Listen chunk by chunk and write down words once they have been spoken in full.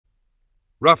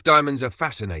Rough diamonds are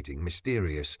fascinating,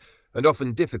 mysterious, and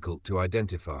often difficult to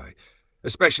identify,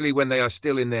 especially when they are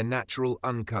still in their natural,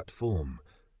 uncut form.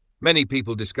 Many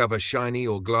people discover shiny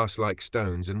or glass-like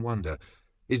stones and wonder,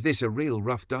 is this a real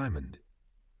rough diamond?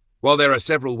 While there are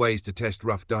several ways to test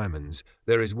rough diamonds,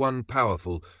 there is one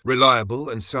powerful, reliable,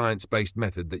 and science-based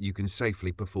method that you can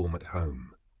safely perform at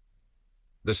home.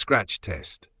 The scratch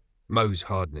test, Mohs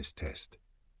hardness test.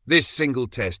 This single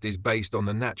test is based on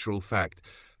the natural fact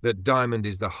that diamond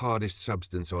is the hardest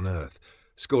substance on Earth,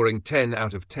 scoring 10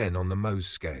 out of 10 on the Mohs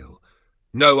scale.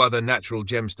 No other natural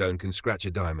gemstone can scratch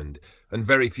a diamond, and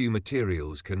very few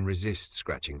materials can resist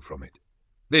scratching from it.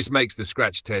 This makes the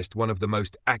scratch test one of the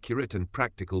most accurate and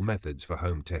practical methods for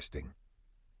home testing.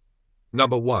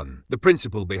 Number 1. The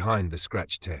principle behind the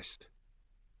scratch test.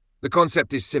 The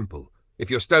concept is simple.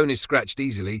 If your stone is scratched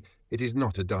easily, it is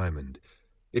not a diamond.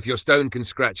 If your stone can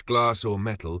scratch glass or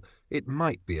metal, it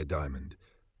might be a diamond.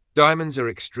 Diamonds are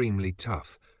extremely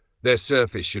tough. Their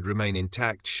surface should remain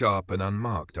intact, sharp, and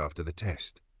unmarked after the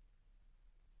test.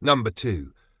 Number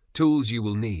 2. Tools you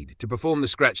will need. To perform the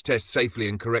scratch test safely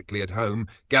and correctly at home,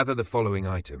 gather the following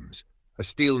items: a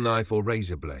steel knife or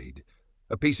razor blade,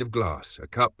 a piece of glass, a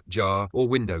cup, jar, or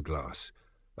window glass,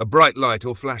 a bright light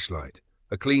or flashlight,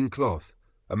 a clean cloth,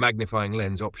 a magnifying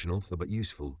lens optional but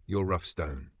useful, your rough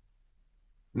stone.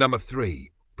 Number 3.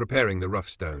 Preparing the rough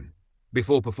stone.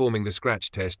 Before performing the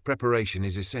scratch test, preparation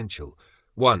is essential.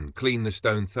 1. Clean the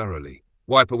stone thoroughly.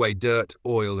 Wipe away dirt,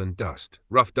 oil, and dust.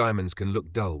 Rough diamonds can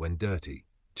look dull when dirty.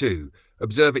 2.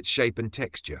 Observe its shape and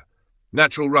texture.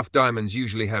 Natural rough diamonds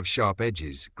usually have sharp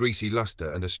edges, greasy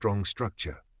luster, and a strong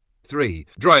structure. 3.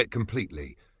 Dry it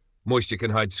completely. Moisture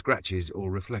can hide scratches or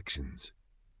reflections.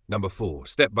 Number 4.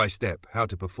 Step by step, how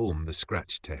to perform the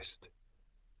scratch test.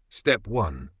 Step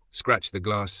 1. Scratch the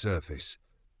glass surface.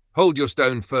 Hold your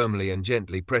stone firmly and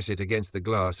gently press it against the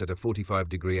glass at a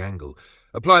 45-degree angle.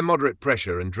 Apply moderate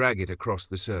pressure and drag it across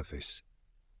the surface.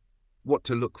 What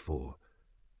to look for?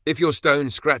 If your stone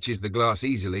scratches the glass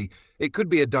easily, it could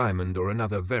be a diamond or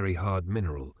another very hard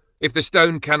mineral. If the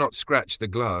stone cannot scratch the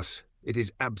glass, it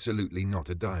is absolutely not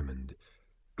a diamond.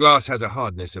 Glass has a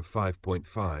hardness of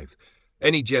 5.5.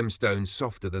 Any gemstone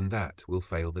softer than that will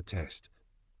fail the test.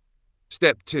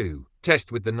 Step 2.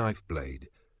 Test with the knife blade.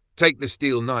 Take the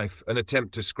steel knife and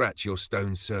attempt to scratch your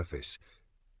stone's surface.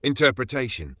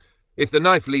 Interpretation. If the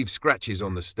knife leaves scratches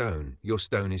on the stone, your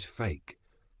stone is fake.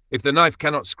 If the knife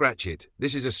cannot scratch it,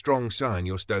 this is a strong sign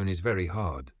your stone is very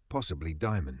hard, possibly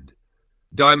diamond.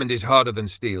 Diamond is harder than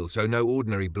steel, so no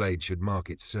ordinary blade should mark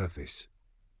its surface.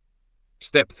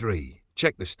 Step 3.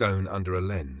 Check the stone under a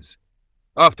lens.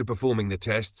 After performing the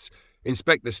tests,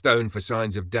 inspect the stone for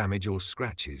signs of damage or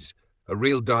scratches. A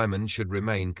real diamond should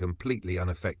remain completely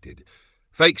unaffected.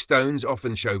 Fake stones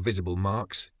often show visible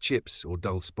marks, chips, or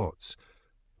dull spots.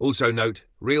 Also note,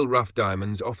 real rough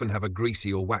diamonds often have a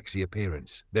greasy or waxy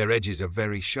appearance. Their edges are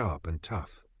very sharp and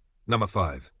tough. Number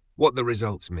 5. What the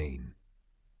results mean.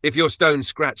 If your stone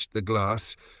scratched the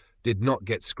glass, did not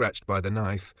get scratched by the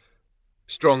knife,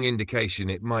 strong indication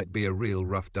it might be a real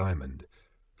rough diamond.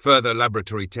 Further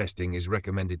laboratory testing is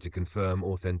recommended to confirm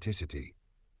authenticity.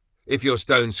 If your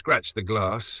stone scratched the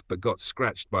glass but got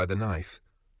scratched by the knife,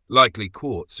 likely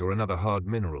quartz or another hard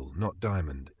mineral, not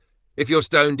diamond. If your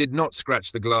stone did not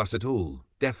scratch the glass at all,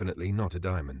 definitely not a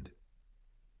diamond.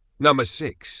 Number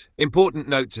 6. Important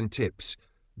notes and tips.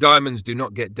 Diamonds do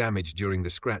not get damaged during the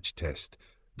scratch test.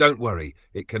 Don't worry,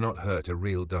 it cannot hurt a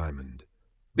real diamond.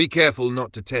 Be careful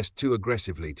not to test too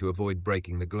aggressively to avoid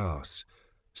breaking the glass.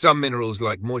 Some minerals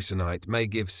like moissanite may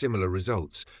give similar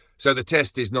results, so the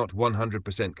test is not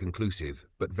 100% conclusive,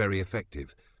 but very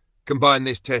effective. Combine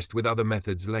this test with other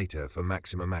methods later for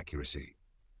maximum accuracy.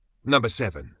 Number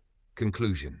 7.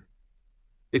 Conclusion.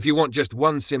 If you want just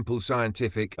one simple,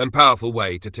 scientific, and powerful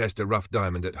way to test a rough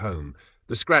diamond at home,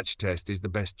 the scratch test is the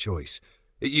best choice.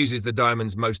 It uses the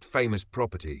diamond's most famous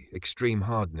property, extreme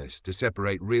hardness, to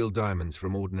separate real diamonds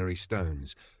from ordinary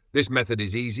stones. This method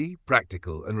is easy,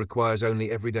 practical, and requires only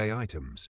everyday items.